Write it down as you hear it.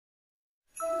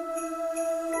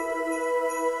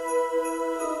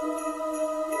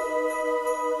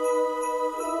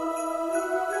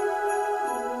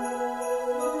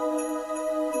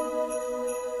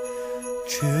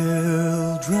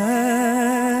Children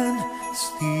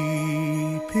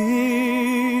sleeping,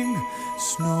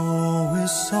 snow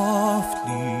is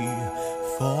softly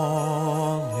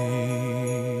falling.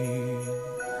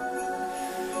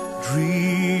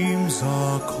 Dreams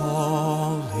are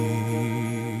calling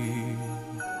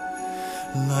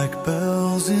like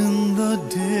bells in the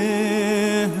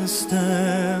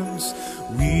distance.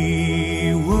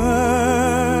 We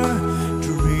were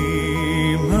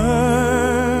dreamers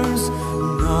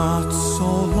not so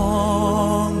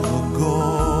long ago,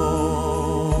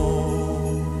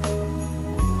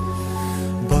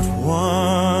 but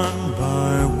one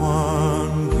by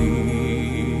one we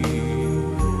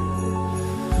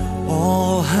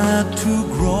all had to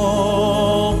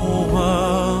grow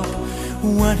up.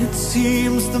 When it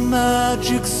seems the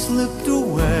magic slipped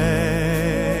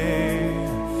away,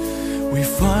 we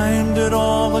find it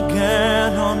all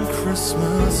again on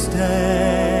Christmas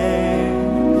Day.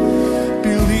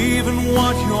 Believe in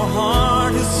what your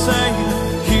heart is saying,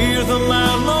 hear the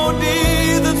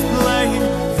melody that's playing.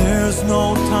 There's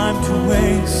no time to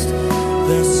waste,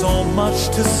 there's so much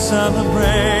to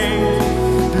celebrate.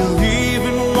 Believe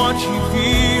in what you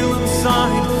feel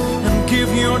inside and give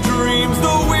your dreams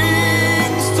the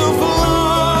wings to fly.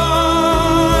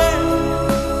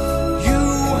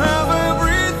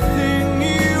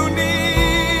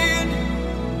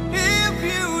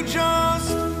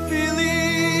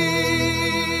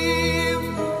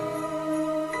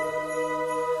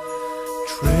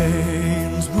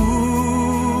 Trains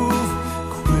move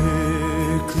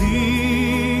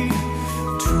quickly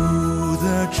to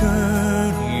their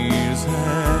journey's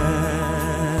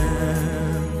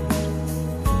end.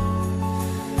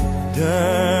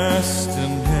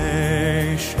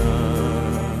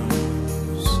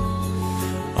 Destinations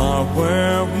are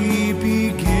where we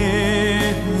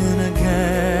begin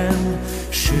again.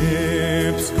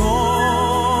 Ships go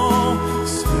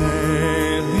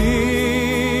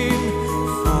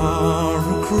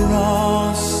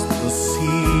across the sea,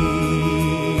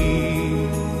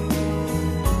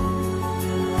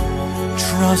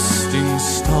 trusting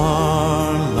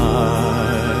starlight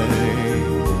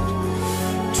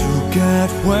to get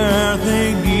where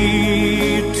they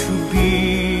need to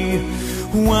be.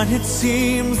 When it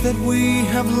seems that we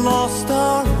have lost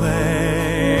our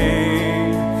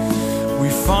way, we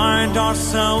find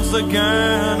ourselves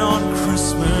again on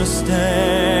Christmas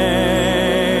Day.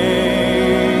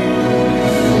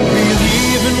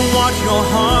 What your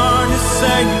heart is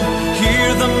saying,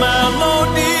 hear the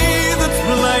melody that's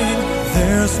playing.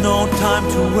 There's no time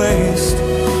to waste,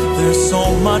 there's so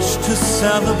much to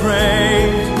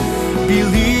celebrate.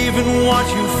 Believe in what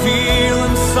you feel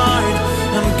inside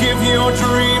and give your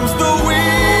dreams the